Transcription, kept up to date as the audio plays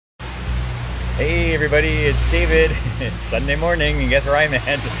Hey everybody, it's David. It's Sunday morning and guess where I'm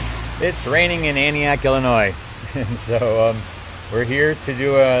at? It's raining in Antioch, Illinois. And so we're here to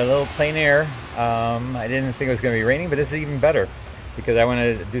do a little plein air. I didn't think it was going to be raining, but this is even better because I want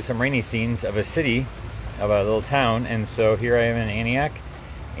to do some rainy scenes of a city, of a little town. And so here I am in Antioch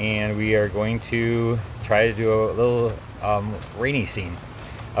and we are going to try to do a little rainy scene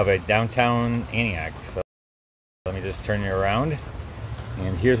of a downtown Antioch. So let me just turn you around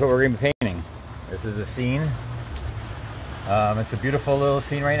and here's what we're going to be painting. This is the scene. It's a beautiful little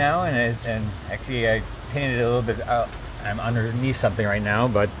scene right now, and actually I painted it a little bit out. I'm underneath something right now,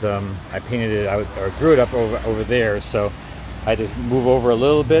 but I painted it out or drew it up over there, so I just move over a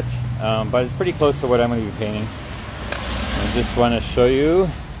little bit, but it's pretty close to what I'm going to be painting. I just want to show you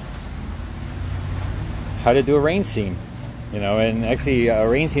how to do a rain scene, you know. And actually, a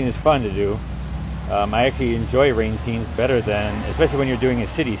rain scene is fun to do. I actually enjoy rain scenes better than, especially when you're doing a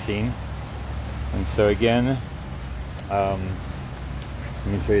city scene. And so again, let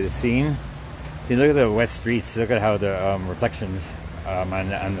me show you the scene. See, look at the wet streets. Look at how the reflections on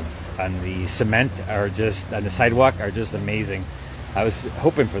the cement are just on the sidewalk are just amazing. I was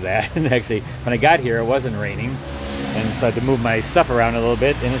hoping for that, and actually, when I got here, it wasn't raining, and so I had to move my stuff around a little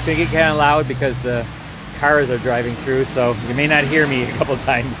bit. And it's gonna get kind of loud because the cars are driving through, so you may not hear me a couple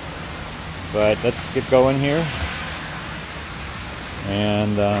times. But let's get going here.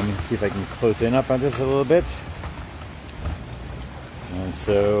 And see if I can close in up on this a little bit. And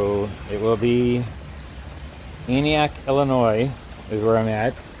so it will be Antioch, Illinois is where I'm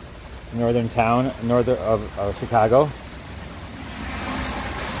at. Northern town, north of Chicago.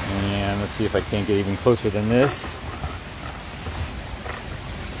 And let's see if I can't get even closer than this.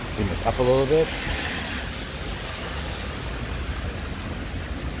 Bring this up a little bit.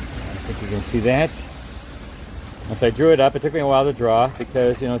 I think you can see that. Once I drew it up, it took me a while to draw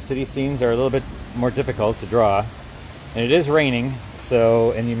because, you know, city scenes are a little bit more difficult to draw. And it is raining,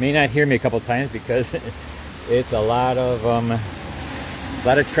 so, and you may not hear me a couple times because it's a lot of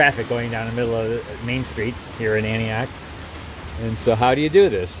traffic going down the middle of Main Street here in Antioch. And so how do you do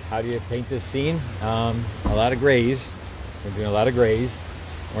this? How do you paint this scene? A lot of grays. We're doing a lot of grays.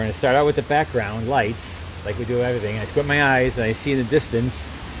 We're going to start out with the background lights, like we do everything. I squint my eyes and I see in the distance,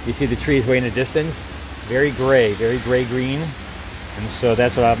 you see the trees way in the distance? Very gray-green, and so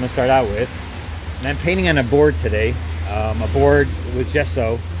that's what I'm going to start out with. And I'm painting on a board today, a board with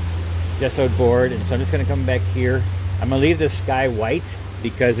gessoed board, and so I'm just going to come back here. I'm going to leave the sky white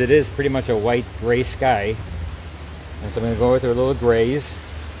because it is pretty much a white-gray sky, and so I'm going to go with a little grayish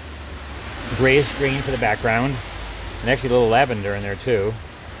green for the background, and actually a little lavender in there too.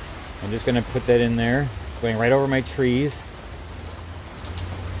 I'm just going to put that in there, going right over my trees.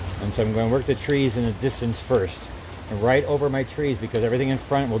 And so I'm going to work the trees in the distance first, and right over my trees because everything in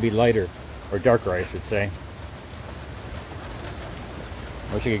front will be lighter, or darker I should say.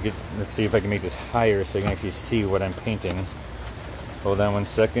 I wish I could get, let's see if I can make this higher so you can actually see what I'm painting. Hold on one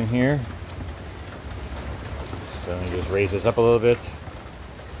second here. So let me just raise this up a little bit.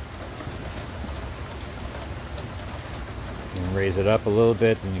 And raise it up a little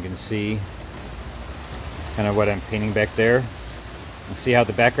bit and you can see kind of what I'm painting back there. And see how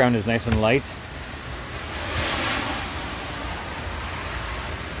the background is nice and light.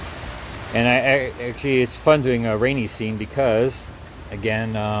 And actually it's fun doing a rainy scene because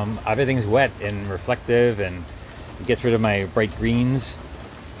again everything's wet and reflective and it gets rid of my bright greens.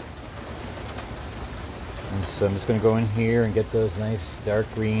 And so I'm just going to go in here and get those nice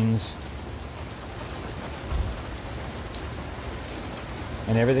dark greens.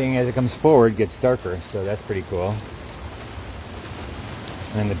 And everything as it comes forward gets darker, so that's pretty cool.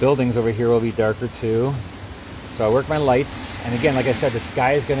 And the buildings over here will be darker too. So I work my lights, and again, like I said, the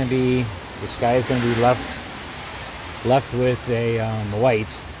sky is going to be left with a white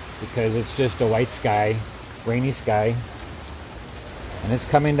because it's just a white sky, rainy sky, and it's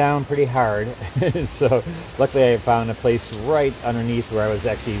coming down pretty hard. So luckily I found a place right underneath where I was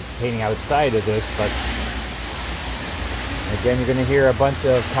actually painting outside of this. But again, you're going to hear a bunch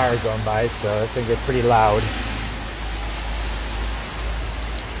of cars going by, so it's going to get pretty loud.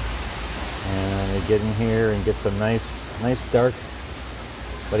 And I get in here and get some nice dark.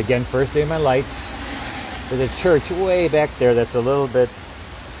 But again, first doing my lights. There's a church way back there that's a little bit.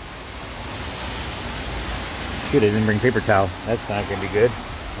 Shoot, I didn't bring paper towel. That's not going to be good. I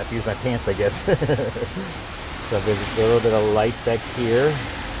have to use my pants, I guess. So there's a little bit of light back here.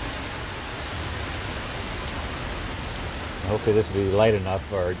 Hopefully this will be light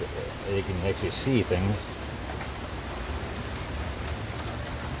enough or you can actually see things.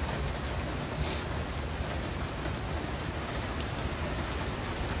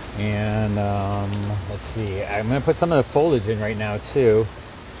 And let's see, I'm going to put some of the foliage in right now too,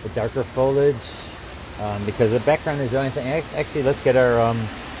 the darker foliage, because the background is the only thing. Actually, let's get our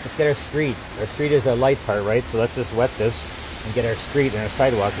street. Our street is a light part, right? So let's just wet this and get our street and our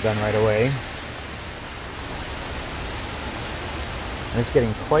sidewalk done right away. And it's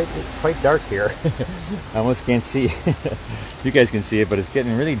getting quite dark here. I almost can't see. You guys can see it, but it's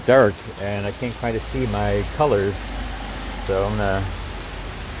getting really dark, and I can't quite see my colors. So I'm gonna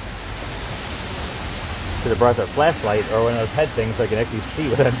should have brought the flashlight or one of those head things so I can actually see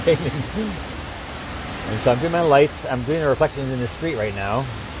what I'm painting. And so I'm doing my lights. I'm doing the reflections in the street right now,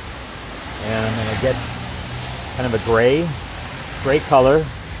 and I'm gonna get kind of a gray color.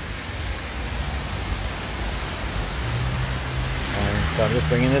 So I'm just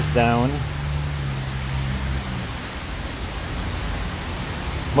bringing this down.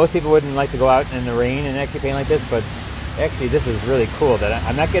 Most people wouldn't like to go out in the rain and actually paint like this, but actually this is really cool that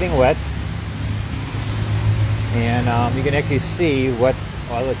I'm not getting wet. And you can actually see what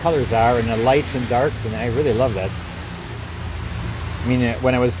all the colors are and the lights and darks, and I really love that. I mean,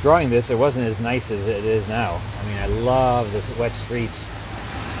 when I was drawing this, it wasn't as nice as it is now. I mean, I love this wet streets.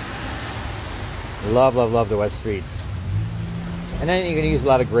 Love, love, love the wet streets. And then you're going to use a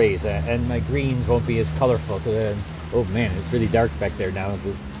lot of grays, and my greens won't be as colorful. Oh man, it's really dark back there now.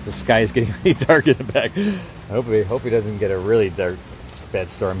 The sky is getting really dark in the back. I hope he doesn't get a really dark,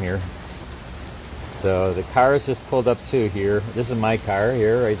 bad storm here. So the car is just pulled up too here. This is my car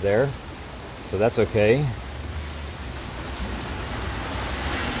here, right there. So that's okay.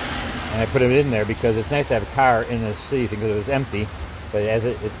 And I put it in there because it's nice to have a car in the city because it was empty. But as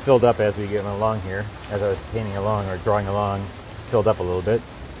it filled up as we get along here, as I was painting along or drawing along, filled up a little bit.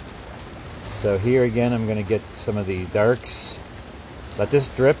 So here again, I'm going to get some of the darks. Let this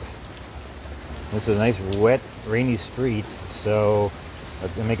drip. This is a nice wet, rainy street, so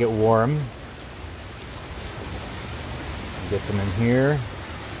let's make it warm. Get some in here.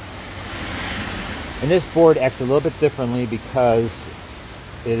 And this board acts a little bit differently because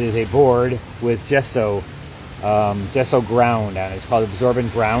it is a board with gesso ground on it. It's called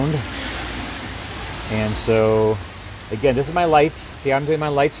absorbent ground. And so again, this is my lights. See, I'm doing my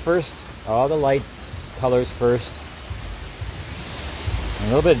lights first. All the light colors first.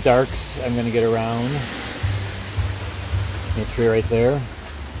 And a little bit of darks I'm going to get around. A tree right there.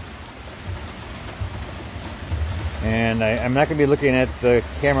 And I'm not going to be looking at the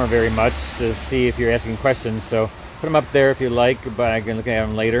camera very much to see if you're asking questions. So put them up there if you like, but I can look at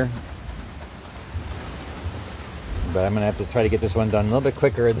them later. But I'm going to have to try to get this one done a little bit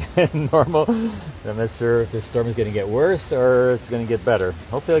quicker than normal. I'm not sure if the storm is going to get worse or it's going to get better.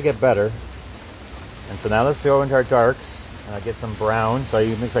 Hopefully it'll get better. And so now let's go into our darks. Get some brown. So I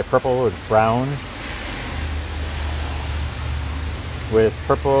mix my purple with brown. With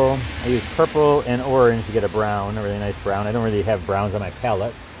purple, I use purple and orange to get a brown, a really nice brown. I don't really have browns on my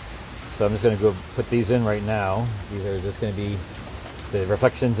palette. So I'm just going to go put these in right now. These are just going to be the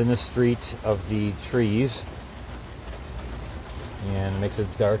reflections in the street of the trees. And it makes it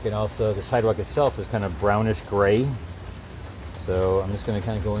dark, and also the sidewalk itself is kind of brownish gray. So I'm just going to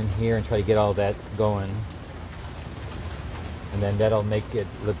kind of go in here and try to get all that going. And then that'll make it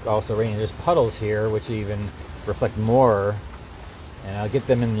look also rainy. There's puddles here which even reflect more, and I'll get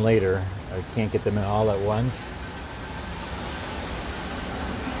them in later. I can't get them in all at once.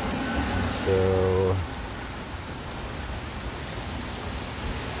 So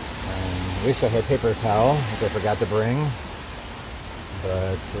I wish I had paper towel, which I forgot to bring.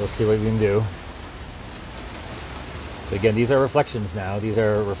 But we'll see what we can do. So again, these are reflections now. These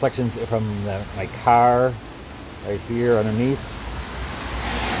are reflections from my car right here underneath.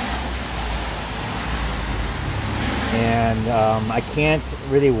 And I can't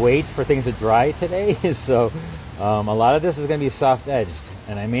really wait for things to dry today. So a lot of this is going to be soft edged.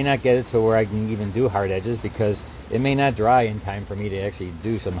 And I may not get it to where I can even do hard edges because it may not dry in time for me to actually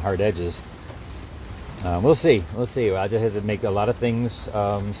do some hard edges. We'll see. We'll see. I just have to make a lot of things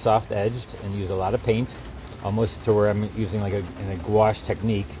soft edged and use a lot of paint, almost to where I'm using like a gouache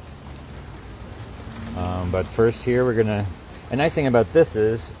technique. But first here we're gonna. A nice thing about this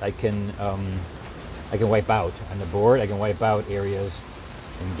is I can wipe out on the board. I can wipe out areas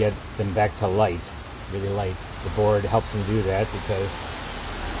and get them back to light, really light. The board helps me do that because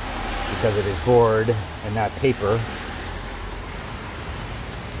it is board and not paper.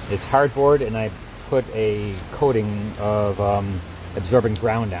 It's hardboard, and I put a coating of absorbent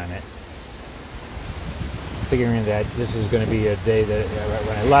ground on it, figuring that this is going to be a day that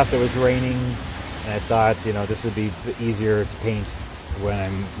when I left it was raining, and I thought, you know, this would be easier to paint when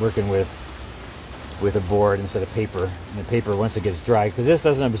I'm working with with a board instead of paper. And the paper, once it gets dry, because this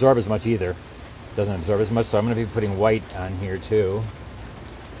doesn't absorb as much either. Doesn't absorb as much, so I'm going to be putting white on here too.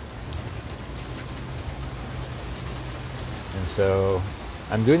 And so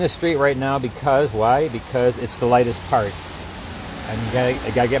I'm doing the street right now because, why? Because it's the lightest part. I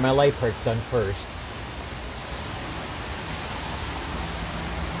gotta get my light parts done first.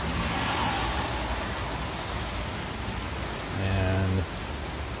 And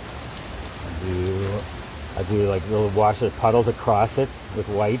I do like little wash of puddles across it with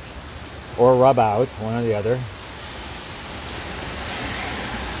white, or rub out, one or the other.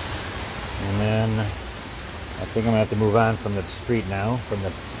 And then I think I'm gonna have to move on from the street now, from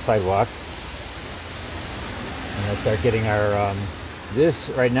the sidewalk. And I'll start getting our, this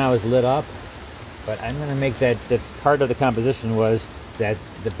right now is lit up, but I'm gonna make that's part of the composition was that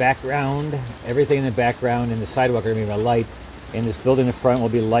the background, everything in the background and the sidewalk are gonna be light, and this building in the front will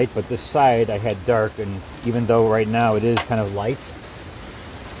be light, but this side I had dark, and even though right now it is kind of light,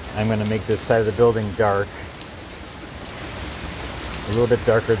 I'm gonna make this side of the building dark. A little bit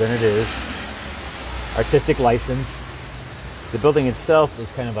darker than it is. Artistic license. The building itself is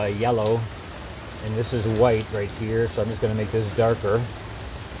kind of a yellow, and this is white right here, so I'm just going to make this darker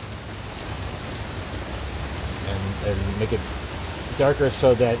and make it darker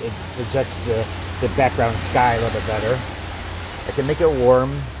so that it projects the background sky a little bit better. I can make it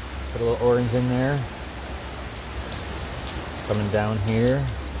warm, put a little orange in there, coming down here.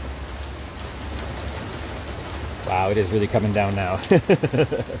 Wow, it is really coming down now.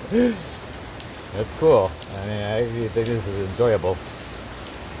 That's cool. I mean, I think this is enjoyable.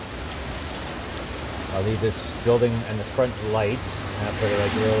 I'll leave this building and the front light, and I'll put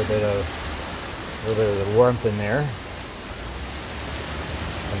like a little bit of the warmth in there.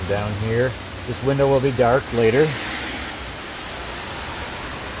 Come down here. This window will be dark later.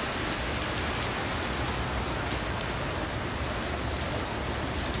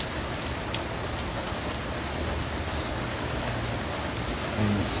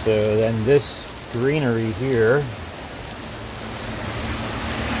 And so then this greenery here,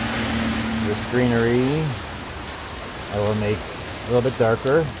 this greenery I will make a little bit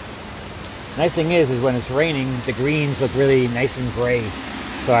darker. Nice thing is when it's raining, the greens look really nice and gray,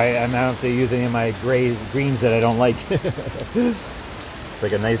 so I don't have to use any of my greens that I don't like. It's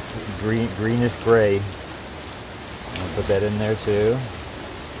like a nice greenish gray. I'll put that in there too.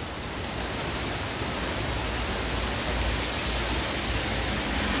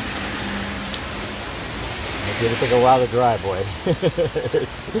 It'll take a while to dry, boy.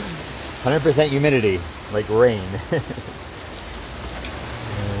 100% humidity, like rain.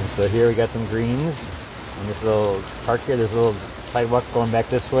 And so here we got some greens. And this little park here, there's a little sidewalk going back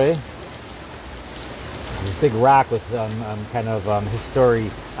this way. There's a big rock with kind of history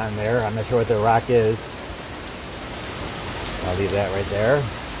on there. I'm not sure what the rock is. I'll leave that right there.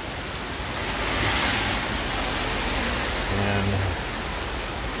 And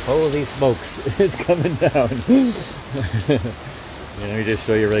holy smokes, it's coming down. Let me just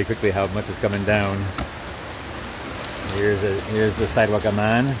show you really quickly how much is coming down. Here's the sidewalk I'm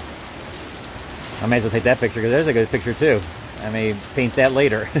on. I might as well take that picture because there's a good picture too. I may paint that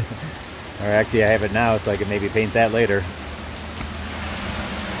later. Or actually I have it now, so I can maybe paint that later.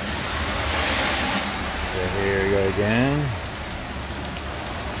 So here we go again.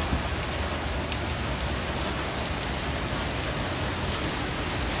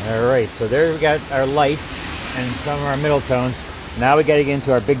 Alright, so there we got our lights and some of our middle tones. Now we got to get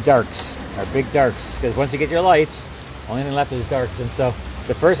into our big darks. Because once you get your lights, only thing left is darks. And so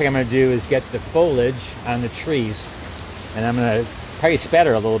the first thing I'm going to do is get the foliage on the trees. And I'm going to probably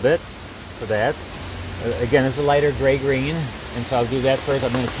spatter a little bit for that. Again, it's a lighter gray-green. And so I'll do that first.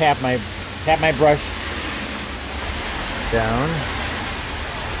 I'm going to tap my brush down.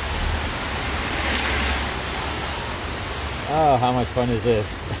 Oh, how much fun is this?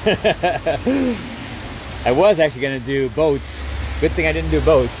 I was actually going to do boats. Good thing I didn't do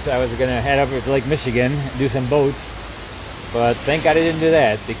boats. I was going to head over to Lake Michigan, do some boats. But thank God I didn't do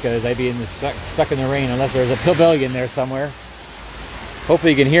that, because I'd be stuck in the rain unless there's a pavilion there somewhere.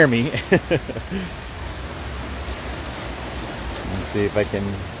 Hopefully you can hear me. Let's see if I can...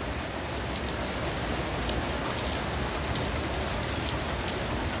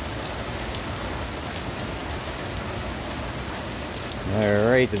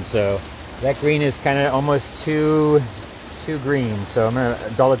 Alright, and so that green is kind of almost too green, so I'm going to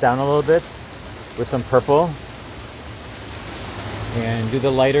dull it down a little bit with some purple and do the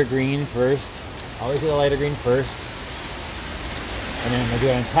lighter green first. Always do the lighter green first, and then I'm going to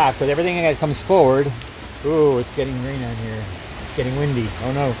do it on top because everything that comes forward. Ooh, it's getting rain on here. It's getting windy.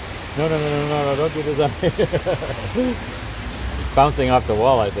 Oh no. No, no, no, no, no, no, don't do this on me. It's bouncing off the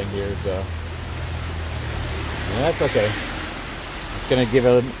wall, I think, here, so. Yeah, that's okay. It's gonna give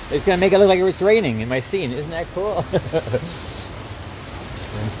it's gonna make it look like it's raining in my scene. Isn't that cool?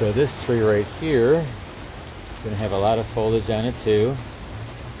 And so this tree right here is gonna have a lot of foliage on it too.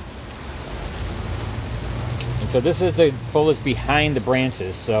 And so this is the foliage behind the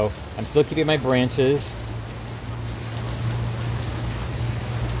branches. So I'm still keeping my branches.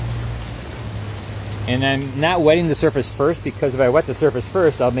 And I'm not wetting the surface first, because if I wet the surface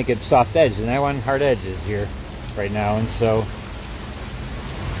first, I'll make it soft edged, and I want hard edges here right now. And so,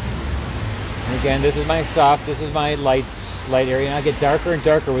 and again, this is my soft, this is my light area, and I'll get darker and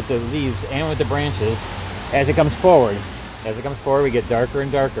darker with the leaves and with the branches as it comes forward. As it comes forward, we get darker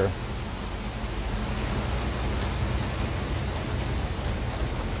and darker.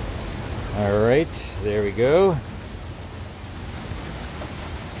 All right, there we go.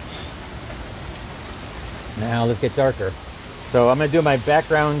 Now let's get darker. So I'm going to do my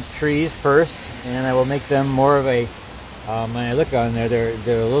background trees first, and I will make them more of a, when I look on there,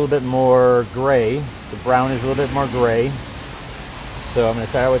 they're a little bit more gray. The brown is a little bit more gray. So I'm going to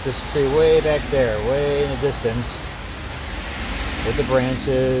start with this tree way back there, way in the distance, with the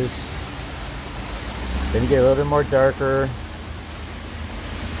branches. Then you get a little bit more darker.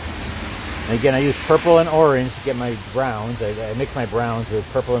 And again, I use purple and orange to get my browns. I mix my browns with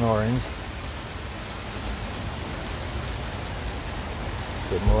purple and orange.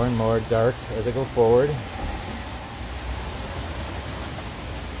 Get more and more dark as I go forward.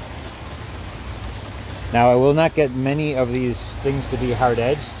 Now I will not get many of these things to be hard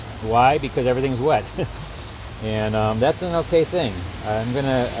edged. Why? Because everything's wet, and that's an okay thing. I'm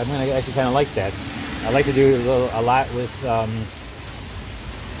gonna actually kind of like that. I like to do a lot with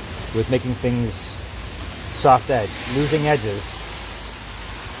making things soft edge, losing edges.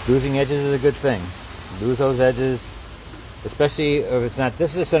 Losing edges is a good thing. Lose those edges. Especially if it's not, this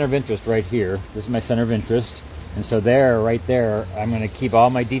is the center of interest right here. This is my center of interest. And so there, right there, I'm going to keep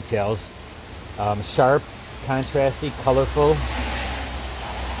all my details sharp, contrasty, colorful.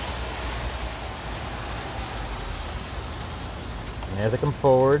 And as I come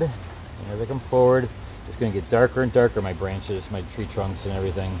forward, it's going to get darker and darker, my branches, my tree trunks and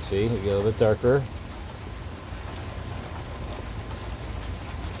everything. See, we get a little bit darker.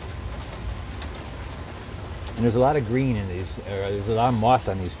 And there's a lot of green in these, there's a lot of moss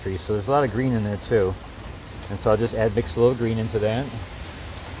on these trees, so there's a lot of green in there too. And so I'll just mix a little green into that.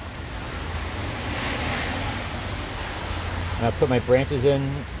 And I'll put my branches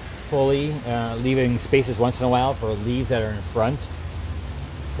in fully, leaving spaces once in a while for leaves that are in front.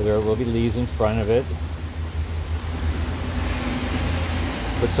 So there will be leaves in front of it.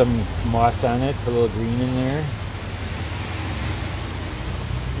 Put some moss on it, put a little green in there.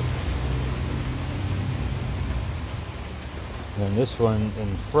 And this one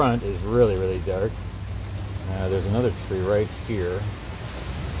in front is really, really dark. There's another tree right here.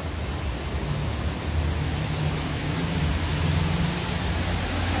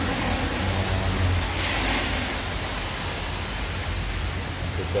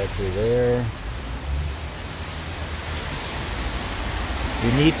 Put that tree there.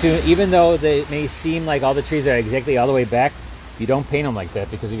 You need to, even though they may seem like all the trees are exactly all the way back, you don't paint them like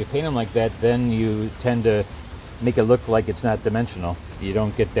that, because if you paint them like that, then you tend to make it look like it's not dimensional. You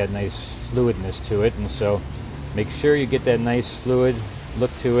don't get that nice fluidness to it, and so make sure you get that nice fluid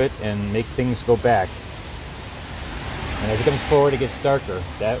look to it and make things go back. And as it comes forward, it gets darker.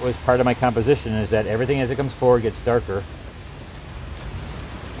 That was part of my composition, is that everything as it comes forward gets darker.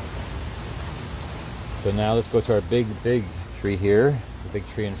 So now let's go to our big tree here, the big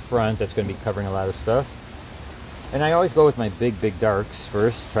tree in front that's going to be covering a lot of stuff. And I always go with my big darks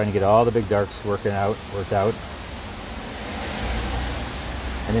first, trying to get all the big darks worked out.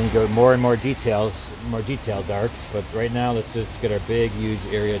 And then you go more and more detailed darks, but right now let's just get our big, huge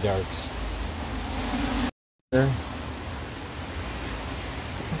area darks. And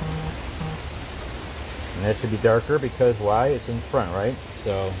that should be darker because why? It's in front, right?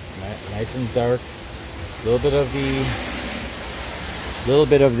 So nice and dark. A little bit of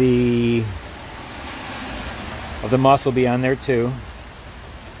the moss will be on there too.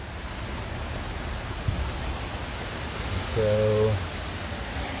 So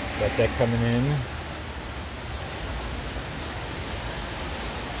got that coming in.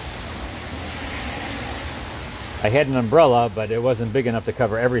 I had an umbrella, but it wasn't big enough to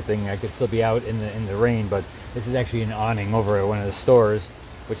cover everything. I could still be out in the rain, but this is actually an awning over at one of the stores,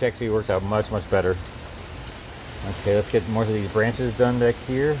 which actually works out much better. Okay, let's get more of these branches done back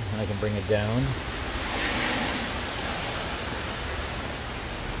here, and I can bring it down.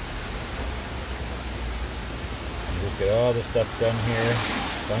 Get all this stuff done here.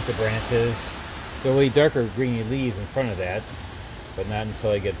 Bunch of branches. There'll be darker greeny leaves in front of that, but not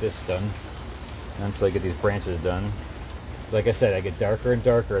until I get this done. Not until I get these branches done. Like I said, I get darker and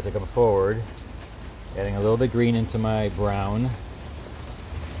darker as I come forward, adding a little bit green into my brown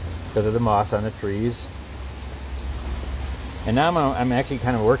because of the moss on the trees. And now I'm actually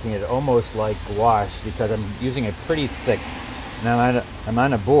kind of working it almost like gouache because I'm using it pretty thick. Now I'm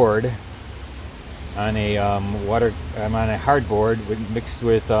on a board, on a I'm on a hardboard mixed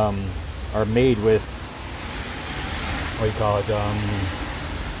with or made with, what do you call it,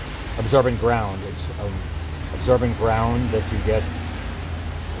 absorbent ground. It's absorbent ground that you get.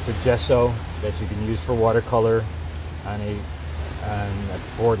 It's a gesso that you can use for watercolor on a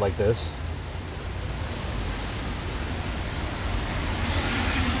board like this.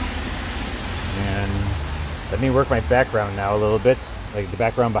 And let me work my background now a little bit, like the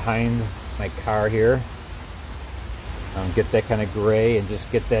background behind my car here. Get that kind of gray and just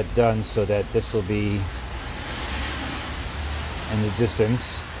get that done so that this will be in the distance.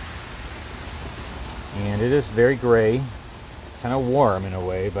 And it is very gray, kind of warm in a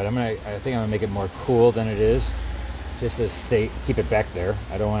way, but I think I'm gonna make it more cool than it is, just to keep it back there.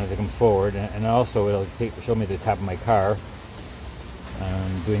 I don't want it to come forward, and also it'll show me the top of my car.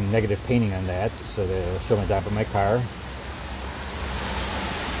 I'm doing negative painting on that, so that it'll show me the top of my car.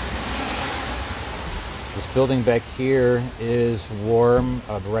 This building back here is warm,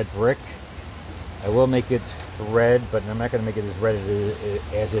 red brick. I will make it red, but I'm not going to make it as red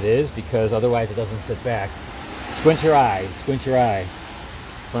as it is, because otherwise it doesn't sit back. Squint your eye, squint your eye.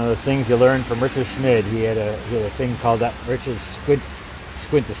 One of those things you learn from Richard Schmid. He had a thing called that Richard Squint,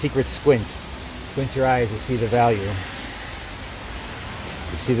 the secret squint. Squint your eyes to see the value.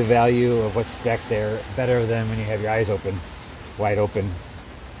 You see the value of what's back there better than when you have your eyes open, wide open.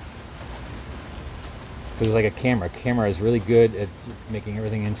 It's like a camera. Camera is really good at making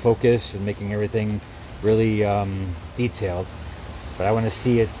everything in focus and making everything really detailed. But I want to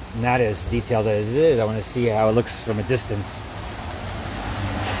see it not as detailed as it is. I want to see how it looks from a distance.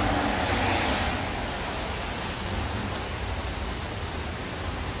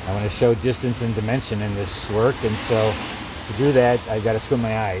 I want to show distance and dimension in this work, and so to do that, I've got to squint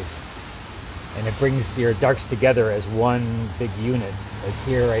my eyes. And it brings your darks together as one big unit. Like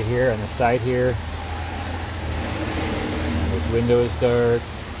here, right here, on the side here. And this window is dark.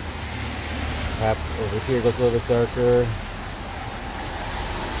 Top over here goes a little bit darker.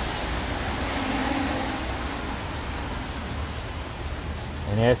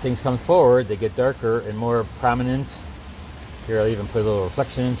 And as things come forward, they get darker and more prominent. Here I'll even put a little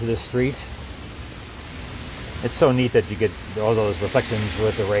reflection into the street. It's so neat that you get all those reflections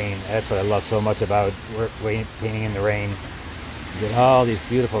with the rain. That's what I love so much about painting in the rain. You get all these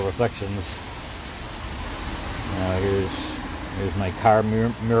beautiful reflections. Now here's my car,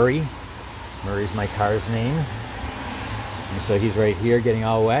 Murray. Murray's my car's name. And so he's right here getting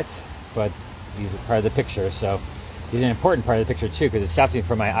all wet, but he's a part of the picture. So he's an important part of the picture too, because it stops me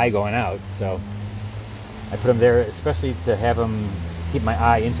from my eye going out. So I put him there especially to have him keep my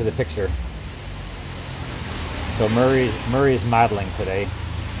eye into the picture. So Murray is modeling today.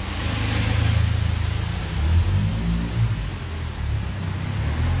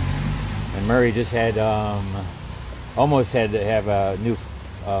 And Murray just had almost had to have a new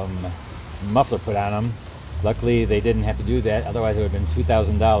muffler put on him. Luckily they didn't have to do that, otherwise it would have been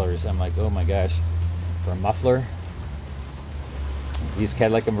 $2,000. I'm like, oh my gosh, for a muffler? These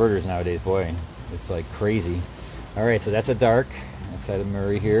Cadillac converters nowadays, boy, it's like crazy. Alright, so that's a dark outside of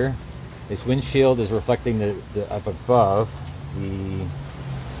Murray here. This windshield is reflecting the up above.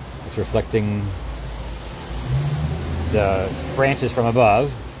 It's reflecting the branches from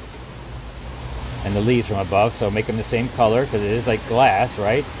above and the leaves from above, so make them the same color because it is like glass,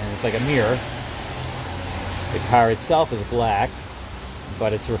 right? And it's like a mirror. The car itself is black,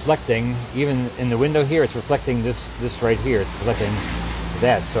 but it's reflecting, even in the window here, it's reflecting this right here. It's reflecting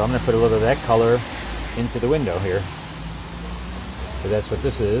that. So I'm going to put a little of that color into the window here. So that's what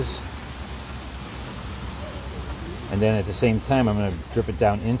this is. And then at the same time, I'm going to drip it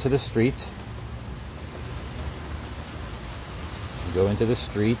down into the street. Go into the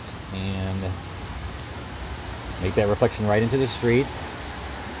street and make that reflection right into the street.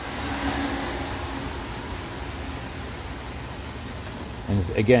 And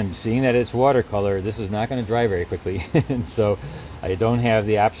again, seeing that it's watercolor, this is not going to dry very quickly. And so I don't have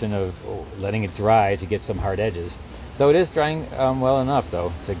the option of letting it dry to get some hard edges. Though it is drying well enough,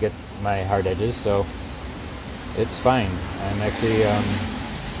 though, to get my hard edges. So it's fine. I'm actually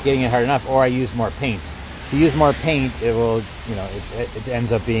getting it hard enough, or I use more paint. If you use more paint, it will, you know, it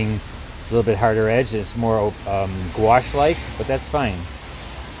ends up being little bit harder edge. It's more gouache-like, but that's fine.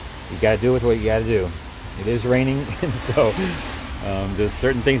 You got to do with what you got to do. It is raining, and so there's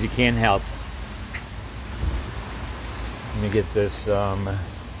certain things you can't help. Let me get this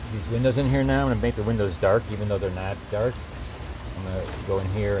these windows in here now. I'm going to make the windows dark, even though they're not dark. I'm going to go in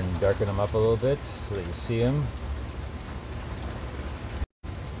here and darken them up a little bit so that you see them.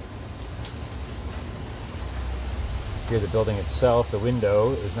 Here, the building itself, the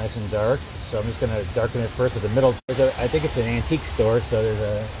window is nice and dark, so I'm just going to darken it first with the middle. I think it's an antique store, so there's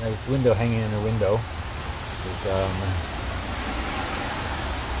a nice window hanging in the window. So I'm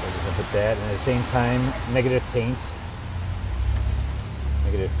just going to put that, and at the same time, negative paint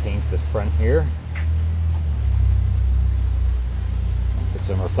the front here. Put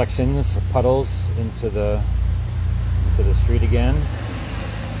some reflections, puddles into the street again.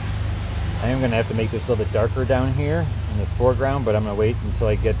 I am going to have to make this a little bit darker down here in the foreground, but I'm going to wait until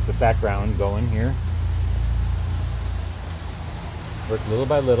I get the background going here. Work little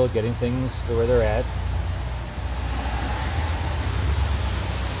by little, getting things to where they're at.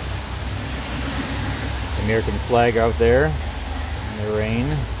 The American flag out there in the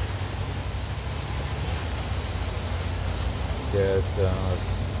rain. Got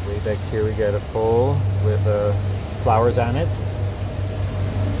way back here we got a pole with flowers on it.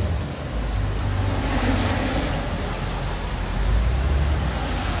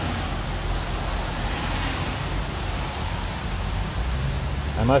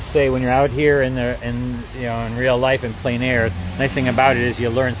 I must say, when you're out here in real life in plein air, the nice thing about it is you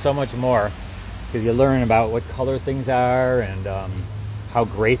learn so much more, because you learn about what color things are and how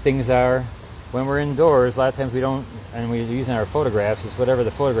gray things are. When we're indoors, a lot of times we don't, and we're using our photographs, it's whatever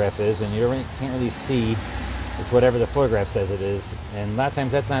the photograph is, and you can't really see. It's whatever the photograph says it is, and a lot of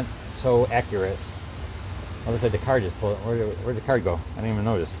times that's not so accurate. Oh, looks like the car just pulled. Where'd the car go? I didn't even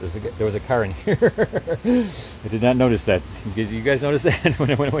notice. There was a car in here. I did not notice that. Did you guys notice that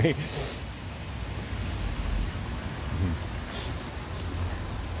when it went away?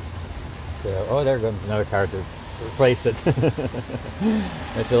 So, oh, there comes another car to replace it.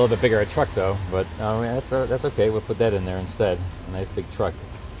 It's a little bit bigger a truck though, but that's okay. We'll put that in there instead. A nice big truck.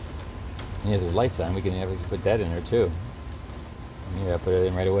 And yeah, there's lights on. We can actually put that in there too. Yeah, put it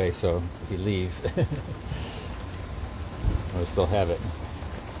in right away. So if he leaves. We'll still have it.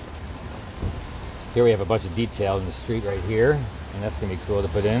 Here we have a bunch of detail in the street right here, and that's going to be cool to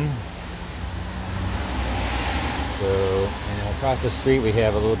put in. So, and across the street we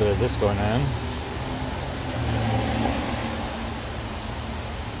have a little bit of this going on.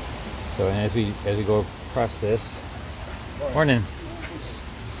 So, and as we go across this, morning.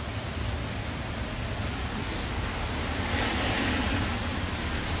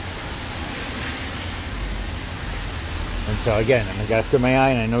 And so again, I gotta squint my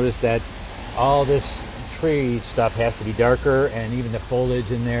eye, and I noticed that all this tree stuff has to be darker, and even the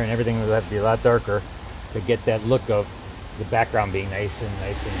foliage in there and everything will have to be a lot darker to get that look of the background being nice and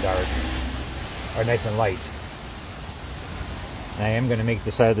dark, or nice and light. And I am going to make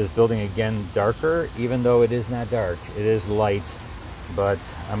the side of this building again darker, even though it is not dark. It is light, but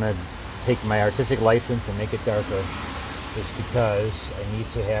I'm going to take my artistic license and make it darker, just because I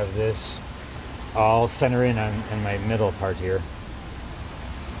need to have this all center in on my middle part here.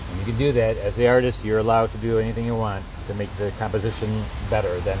 And you can do that. As the artist, you're allowed to do anything you want to make the composition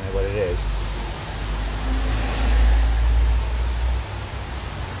better than what it is.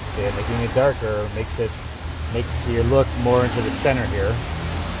 Yeah, making it darker makes your look more into the center here.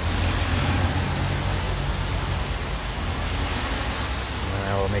 And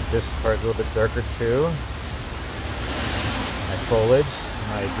I will make this part a little bit darker too. My foliage,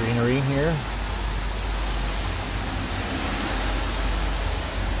 my greenery here.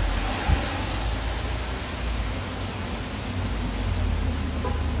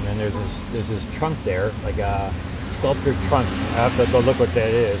 And there's this trunk there, like a sculptured trunk. I have to go look what that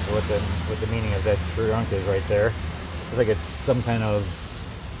is, what the meaning of that trunk is right there. Looks like it's some kind of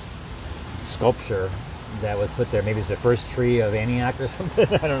sculpture that was put there. Maybe it's the first tree of Antioch or something.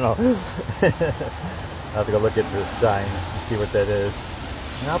 I don't know. I'll have to go look at this sign and see what that is.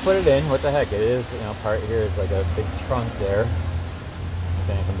 And I'll put it in. What the heck? It is, part here is like a big trunk there. And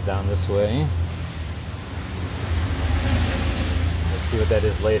then it comes down this way. See what that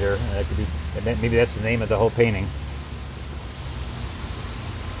is later. That could be, maybe that's the name of the whole painting.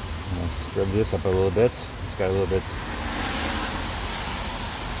 Let's scrub this up a little bit. It's got a little bit.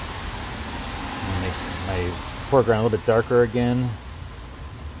 Make my foreground a little bit darker again.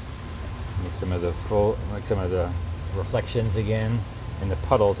 Make some of the reflections again, in the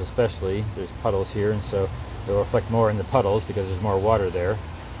puddles especially. There's puddles here, and so they'll reflect more in the puddles because there's more water there.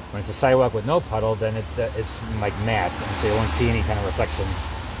 When it's a sidewalk with no puddle, then it's like matte, and so you won't see any kind of reflection.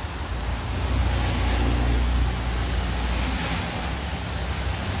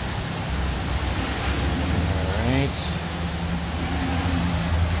 All right.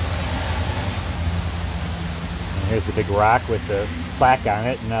 And here's the big rock with the plaque on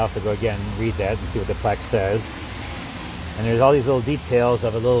it, and now I'll have to go again and read that and see what the plaque says. And there's all these little details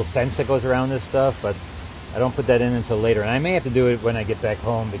of a little fence that goes around this stuff, but I don't put that in until later. And I may have to do it when I get back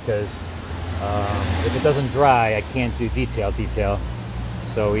home, because if it doesn't dry, I can't do detail.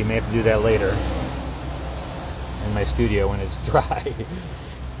 So we may have to do that later in my studio when it's dry.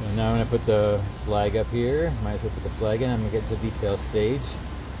 And now I'm going to put the flag up here. Might as well put the flag in. I'm going to get to the detail stage.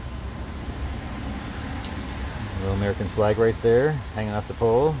 A little American flag right there, hanging off the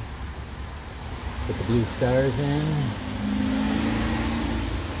pole. Put the blue stars in.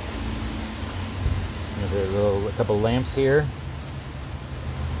 There's a couple lamps here.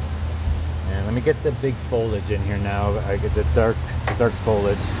 And let me get the big foliage in here now. I get the dark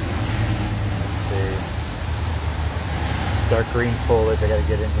foliage. Let's see. Dark green foliage I gotta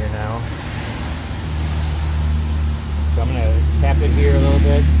get in here now. So I'm gonna tap it here a little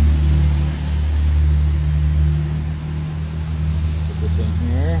bit. Put this in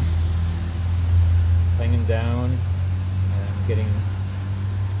here. It's hanging down. And I'm getting...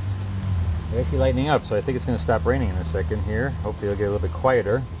 It's actually lightening up, so I think it's going to stop raining in a second here. Hopefully it'll get a little bit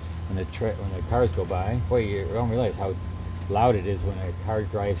quieter when the cars go by. Boy, you don't realize how loud it is when a car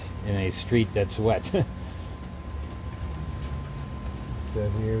drives in a street that's wet. So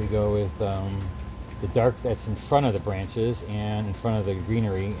here we go with the dark that's in front of the branches and in front of the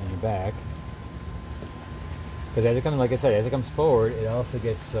greenery in the back. Because as it comes, like I said, as it comes forward, it also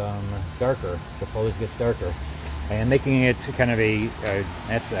gets darker. The foliage gets darker. And making it kind of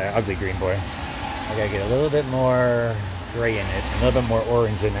that's an ugly green, boy. I gotta get a little bit more gray in it, a little bit more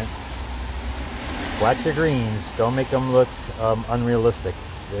orange in it. Watch your greens, don't make them look unrealistic.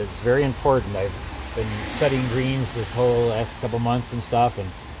 It's very important. I've been studying greens this whole last couple months and stuff, and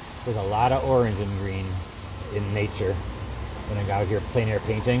there's a lot of orange and green in nature when I'm out here plein air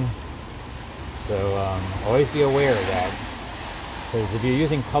painting. So always be aware of that. Because if you're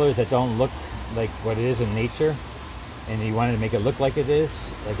using colors that don't look like what it is in nature, and you wanted to make it look like it is,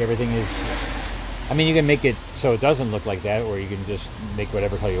 like everything is, I mean, you can make it so it doesn't look like that, or you can just make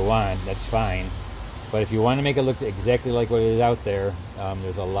whatever color you want, that's fine. But if you want to make it look exactly like what it is out there,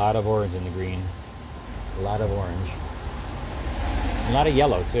 there's a lot of orange in the green. A lot of orange. A lot of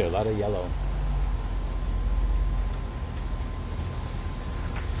yellow too, a lot of yellow.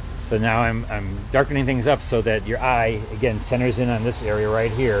 So now I'm darkening things up so that your eye, again, centers in on this area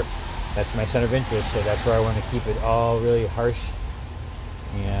right here. That's my center of interest, so that's where I want to keep it all really harsh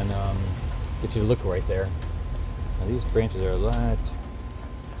and get you to look right there. Now these branches are a lot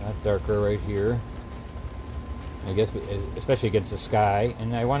darker right here, I guess, especially against the sky,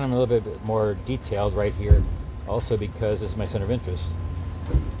 and I want them a little bit more detailed right here also because this is my center of interest.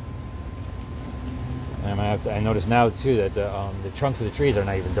 And I notice now too that the trunks of the trees are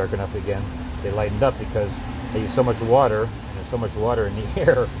not even dark enough again. They lightened up because they use so much water, and there's so much water in the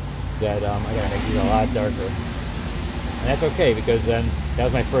air that I gotta make these a lot darker. And that's okay, because then that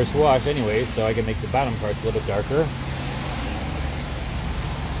was my first wash anyway, so I can make the bottom parts a little bit darker.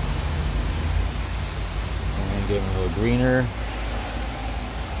 And give them a little greener.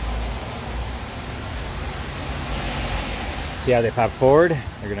 See how they pop forward?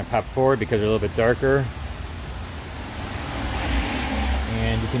 They're gonna pop forward because they're a little bit darker.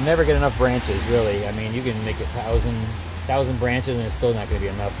 And you can never get enough branches, really. I mean, you can make 1,000 branches and it's still not gonna be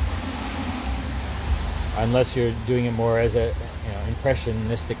enough. Unless you're doing it more as a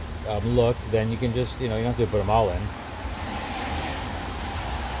impressionistic look, then you can just, you don't have to put them all in.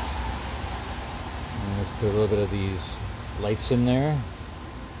 And let's put a little bit of these lights in there.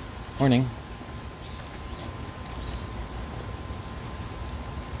 Morning.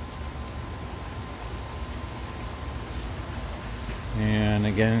 And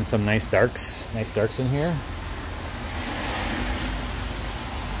again, some nice darks in here.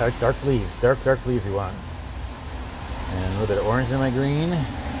 Dark leaves, dark leaves you want. And a little bit of orange in my green.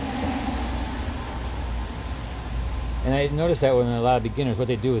 And I noticed that when a lot of beginners, what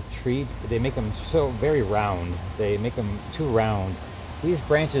they do with tree, they make them so very round. They make them too round. These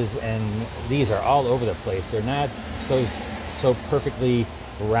branches and these are all over the place. They're not so perfectly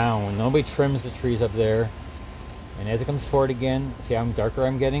round. Nobody trims the trees up there. And as it comes forward again, see how darker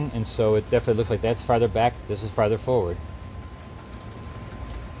I'm getting? And so it definitely looks like that's farther back, this is farther forward.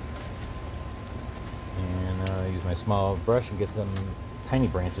 And I'll use my small brush and get some tiny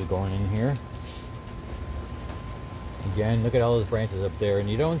branches going in here. Again, look at all those branches up there, and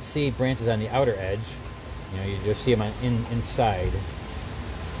you don't see branches on the outer edge. You know, you just see them on inside.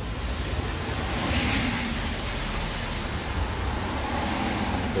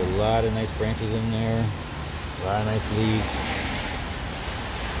 There's a lot of nice branches in there, a lot of nice leaves.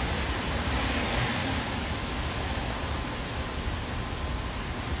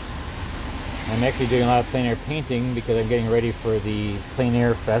 I'm actually doing a lot of plein air painting because I'm getting ready for the Plein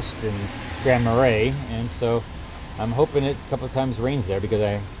Air Fest in Grand Marais, and so I'm hoping it a couple of times rains there because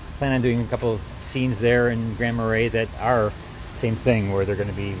I plan on doing a couple of scenes there in Grand Marais that are same thing, where they're going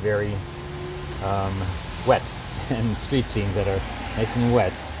to be very wet, and street scenes that are nice and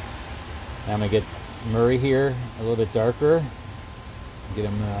wet. Now I'm going to get Murray here a little bit darker, get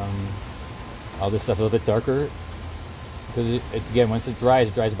him all this stuff a little bit darker, because again, once it dries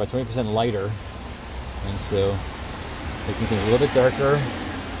about 20% lighter, and so making things a little bit darker.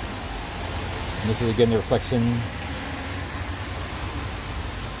 And this is again the reflection.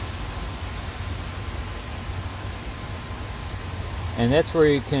 And that's where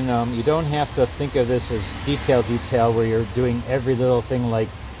you can, you don't have to think of this as detail where you're doing every little thing, like,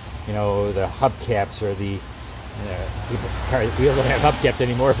 you know, the hubcaps or the, wheels don't have hubcaps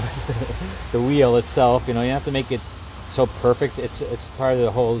anymore, but the wheel itself, you know, you have to make it so perfect. It's part of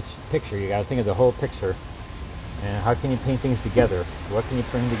the whole picture. You got to think of the whole picture. And how can you paint things together? What can you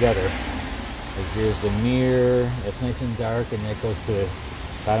bring together? Like here's the mirror. It's nice and dark, and that goes to the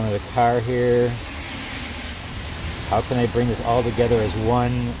bottom of the car here. How can I bring this all together as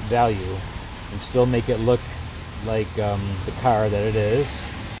one value and still make it look like the car that it is?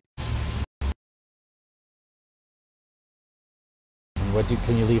 And what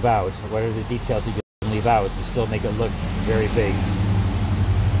can you leave out? What are the details you can leave out to still make it look very big?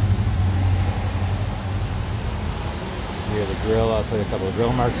 Here the grill, I'll put a couple of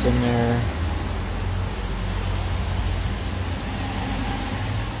grill marks in there.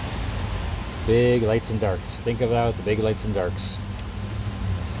 Big lights and darks. Think about the big lights and darks.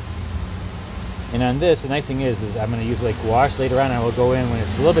 And on this, the nice thing is I'm going to use like wash later on. I will go in when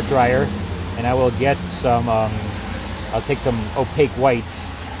it's a little bit drier, and I will get some, I'll take some opaque whites,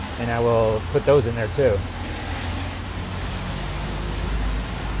 and I will put those in there too.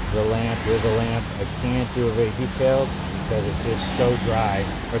 The lamp, here's a lamp. I can't do it very detailed because it's just so dry,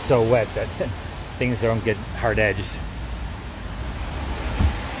 or so wet that things don't get hard-edged.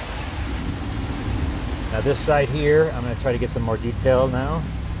 Now this side here, I'm going to try to get some more detail now.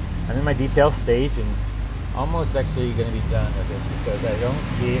 I'm in my detail stage and almost actually going to be done with this because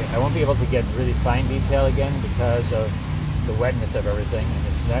I won't be able to get really fine detail again because of the wetness of everything, and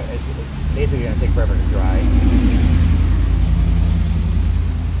it's basically going to take forever to dry.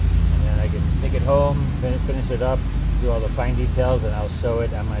 And then I can take it home, finish it up, do all the fine details, and I'll show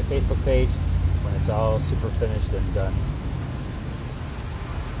it on my Facebook page when it's all super finished and done.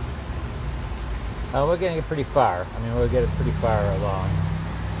 We're getting it pretty far. I mean, we'll get it pretty far along,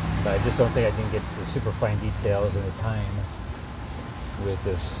 but I just don't think I can get the super fine details in the time with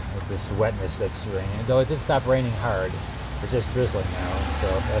this wetness that's raining. Though it did stop raining hard, it's just drizzling now, so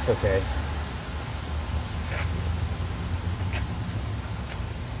that's okay.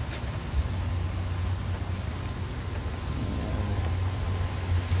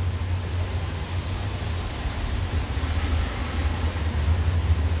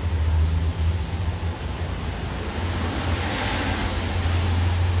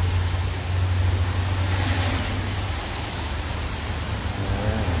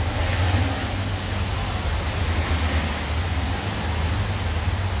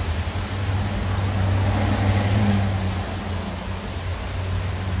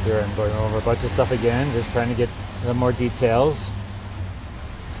 Here I'm going over a bunch of stuff again, just trying to get some more details.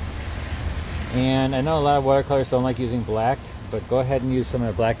 And I know a lot of watercolors don't like using black, but go ahead and use some of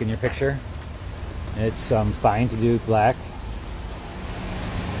the black in your picture. It's fine to do black.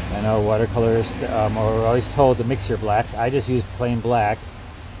 I know watercolors are always told to mix your blacks. I just use plain black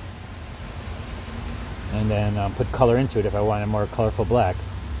and then put color into it if I want a more colorful black.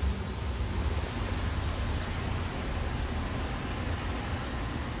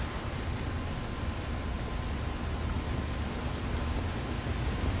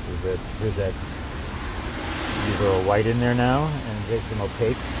 Here's that, use a little white in there now and get some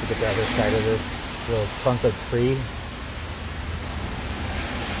opaques to get the other side of this little trunk of tree.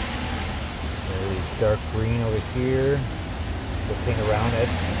 Really dark green over here. We'll paint around it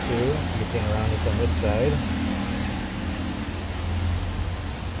too. You can paint around it on this side.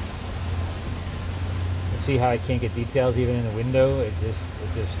 You see how I can't get details even in the window? It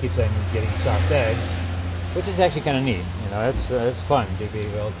just keeps on getting soft edge, which is actually kind of neat. You know, it's fun to be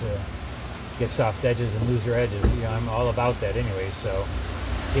able to get soft edges and looser edges. You know, I'm all about that anyway, so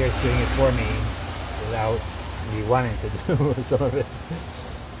here it's doing it for me without me wanting to do some of it.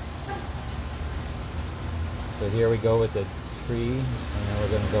 So here we go with the tree, and then we're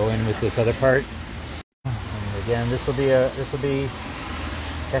going to go in with this other part. And again, this will have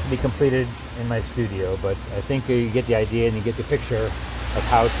to be completed in my studio, but I think you get the idea and you get the picture of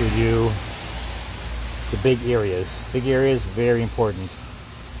how to do the big areas. Big areas, very important.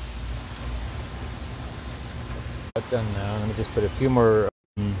 That's done now. Let me just put a few more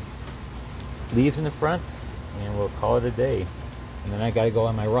leaves in the front, and we'll call it a day. And then I got to go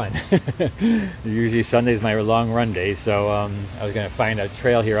on my run. Usually Sunday's my long run day, so I was going to find a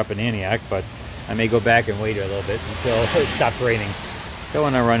trail here up in Antioch, but I may go back and wait a little bit until it stops raining. Don't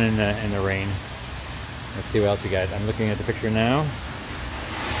want to run in the rain. Let's see what else we got. I'm looking at the picture now.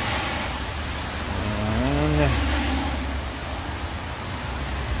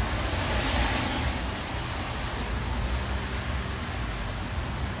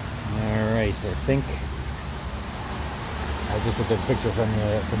 All right, I think I just looked at the picture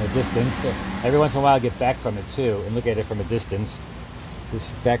from the distance. Every once in a while I get back from it too and look at it from a distance.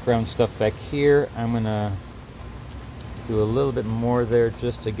 This background stuff back here, I'm gonna do a little bit more there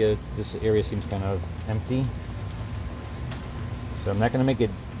just to get, this area seems kind of empty. So I'm not gonna make it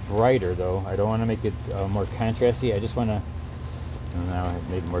brighter though. I don't want to make it more contrasty. I just want to, oh, now I've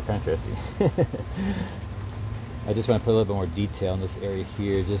made it more contrasty. I just want to put a little bit more detail in this area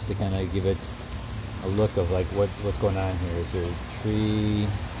here just to kind of give it a look of like what's going on here. Is there a tree,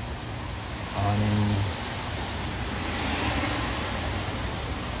 awning?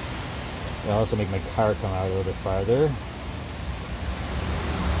 I'll also make my car come out a little bit farther.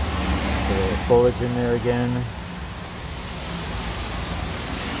 Put a little foliage in there again.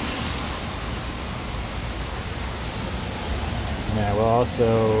 And I will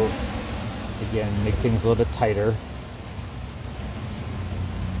also, again, make things a little bit tighter.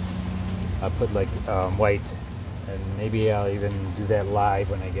 I'll put like white, and maybe I'll even do that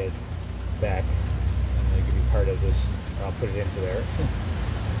live when I get back. And it could be part of this. I'll put it into there.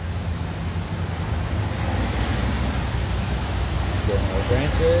 Getting more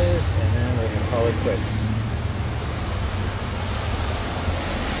branches, and then we're going to call it quits.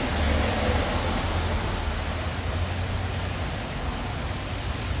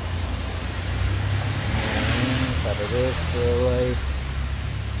 And top of this for light.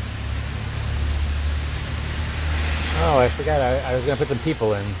 Oh, I forgot. I was going to put some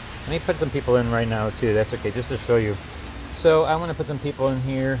people in. Let me put some people in right now too. That's okay, just to show you. So I want to put some people in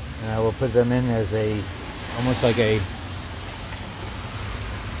here, and I will put them in as a, almost like a,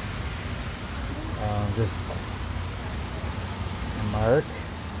 just a mark.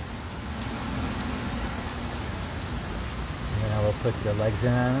 And then I will put the legs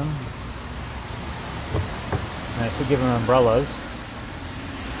in on them. And I should give them umbrellas.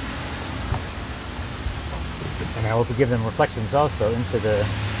 And I will give them reflections also into the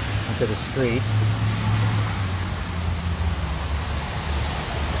street.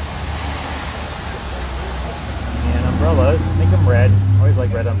 And umbrellas, make them red. I always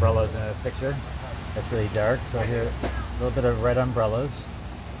like red umbrellas in a picture. That's really dark. So here, a little bit of red umbrellas.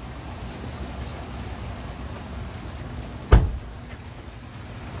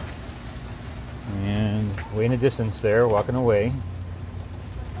 And way in the distance there, walking away.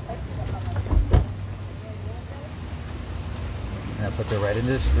 And I'll put the red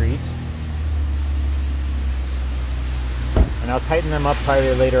into the street. And I'll tighten them up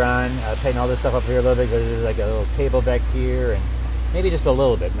probably later on. I'll tighten all this stuff up here a little bit because there's like a little table back here, and maybe just a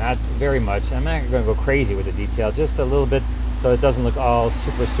little bit, not very much. I'm not going to go crazy with the detail, just a little bit so it doesn't look all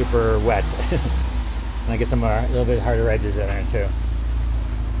super wet. And I get some a little bit harder edges in there too.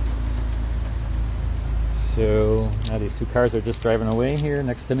 So now these two cars are just driving away here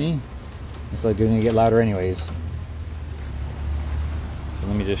next to me. It's like going to get louder anyways. So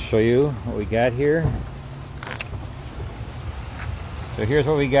let me just show you what we got here. So here's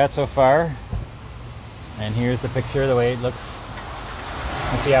what we got so far. And here's the picture, the way it looks.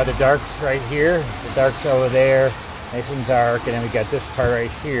 You see how the dark's right here, the dark's over there, nice and dark, and then we got this part right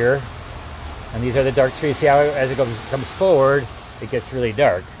here. And these are the dark trees. See how as it comes forward, it gets really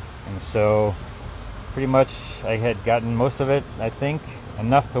dark. And so pretty much I had gotten most of it, I think,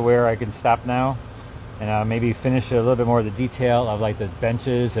 enough to where I can stop now. And maybe finish a little bit more of the detail of like the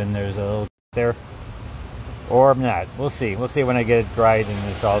benches, and there's a little there. Or not. We'll see. We'll see when I get it dried and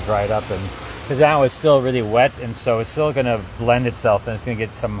it's all dried up. And because now it's still really wet, and so it's still going to blend itself, and it's going to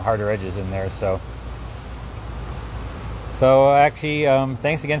get some harder edges in there. So actually,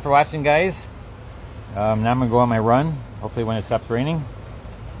 thanks again for watching, guys. Now I'm going to go on my run, hopefully when it stops raining.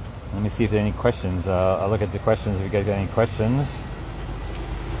 Let me see if there are any questions. I'll look at the questions if you guys got any questions.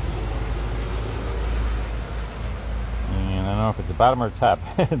 And I don't know if it's the bottom or top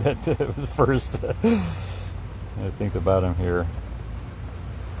that was first. I think the bottom here.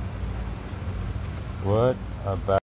 What about